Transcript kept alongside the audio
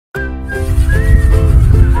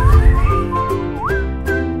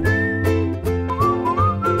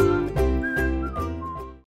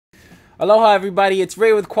Aloha everybody, it's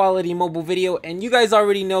Ray with Quality Mobile Video, and you guys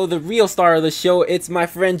already know the real star of the show. It's my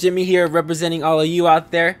friend Jimmy here representing all of you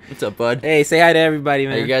out there. What's up, bud? Hey, say hi to everybody,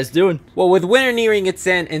 man. How you guys doing? Well, with winter nearing its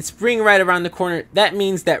end and spring right around the corner, that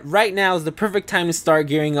means that right now is the perfect time to start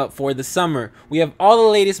gearing up for the summer. We have all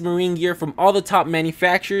the latest marine gear from all the top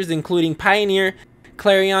manufacturers, including Pioneer,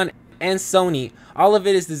 Clarion, and Sony. All of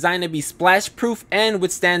it is designed to be splash proof and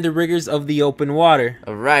withstand the rigors of the open water.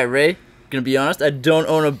 Alright, Ray. Gonna be honest, I don't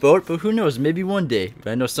own a boat, but who knows, maybe one day.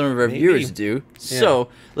 But I know some of our viewers do. Yeah. So,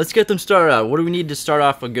 let's get them started out. What do we need to start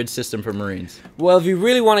off a good system for Marines? Well, if you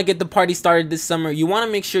really want to get the party started this summer, you want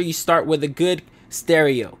to make sure you start with a good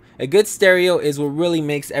stereo. A good stereo is what really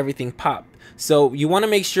makes everything pop. So you want to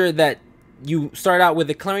make sure that you start out with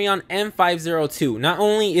the Clarion M502. Not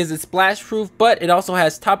only is it splash proof, but it also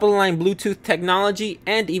has top of the line Bluetooth technology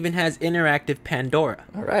and even has interactive Pandora.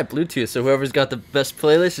 Alright, Bluetooth. So whoever's got the best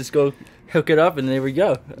playlist, just go hook it up and there we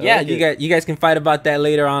go. Yeah, you guys can fight about that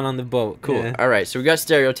later on the boat. Cool. Yeah. Alright, so we got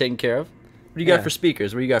stereo taken care of. What do you got for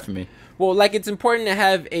speakers? What do you got for me? Well, like, it's important to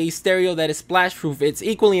have a stereo that is splash proof. It's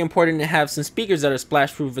equally important to have some speakers that are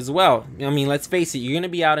splash proof as well. I mean, let's face it, you're going to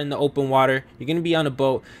be out in the open water, you're going to be on a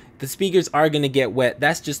boat. The speakers are going to get wet.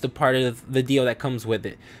 That's just a part of the deal that comes with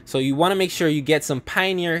it. So you want to make sure you get some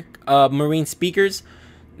Pioneer marine speakers.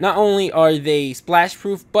 Not only are they splash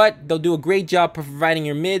proof, but they'll do a great job of providing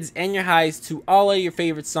your mids and your highs to all of your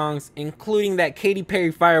favorite songs, including that Katy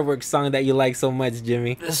Perry Fireworks song that you like so much,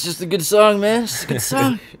 Jimmy. It's just a good song, man. It's a good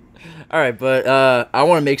song. Alright, but I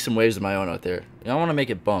want to make some waves of my own out there. I want to make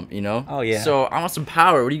it bump, you know? Oh, yeah. So I want some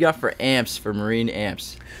power. What do you got for amps, for marine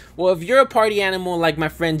amps? Well, if you're a party animal like my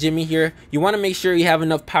friend Jimmy here, you want to make sure you have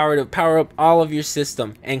enough power to power up all of your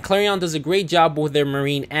system. And Clarion does a great job with their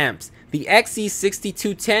marine amps. The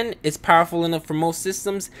XE6210 is powerful enough for most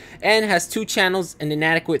systems and has 2 channels and an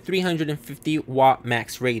adequate 350 watt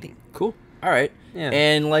max rating. Cool. Alright. Yeah.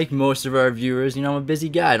 And like most of our viewers, you know, I'm a busy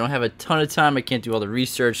guy. I don't have a ton of time. I can't do all the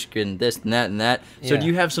research and this and that and that. So do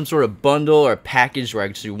you have some sort of bundle or package where I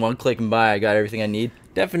can just do one click and buy, I got everything I need?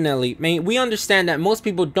 Definitely. Man, we understand that most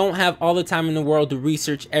people don't have all the time in the world to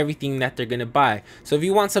research everything that they're going to buy. So if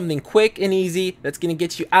you want something quick and easy that's going to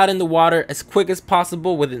get you out in the water as quick as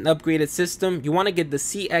possible with an upgraded system, you want to get the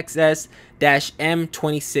CXS-M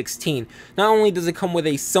 2016. Not only does it come with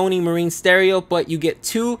a Sony Marine stereo, but you get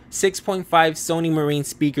 2 6.5 Sony Marine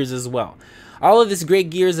speakers as well. All of this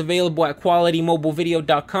great gear is available at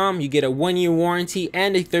qualitymobilevideo.com. You get a 1-year warranty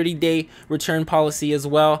and a 30-day return policy as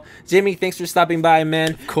well. Jimmy, thanks for stopping by,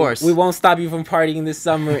 man. Of course. We won't stop you from partying this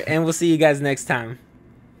summer, and we'll see you guys next time.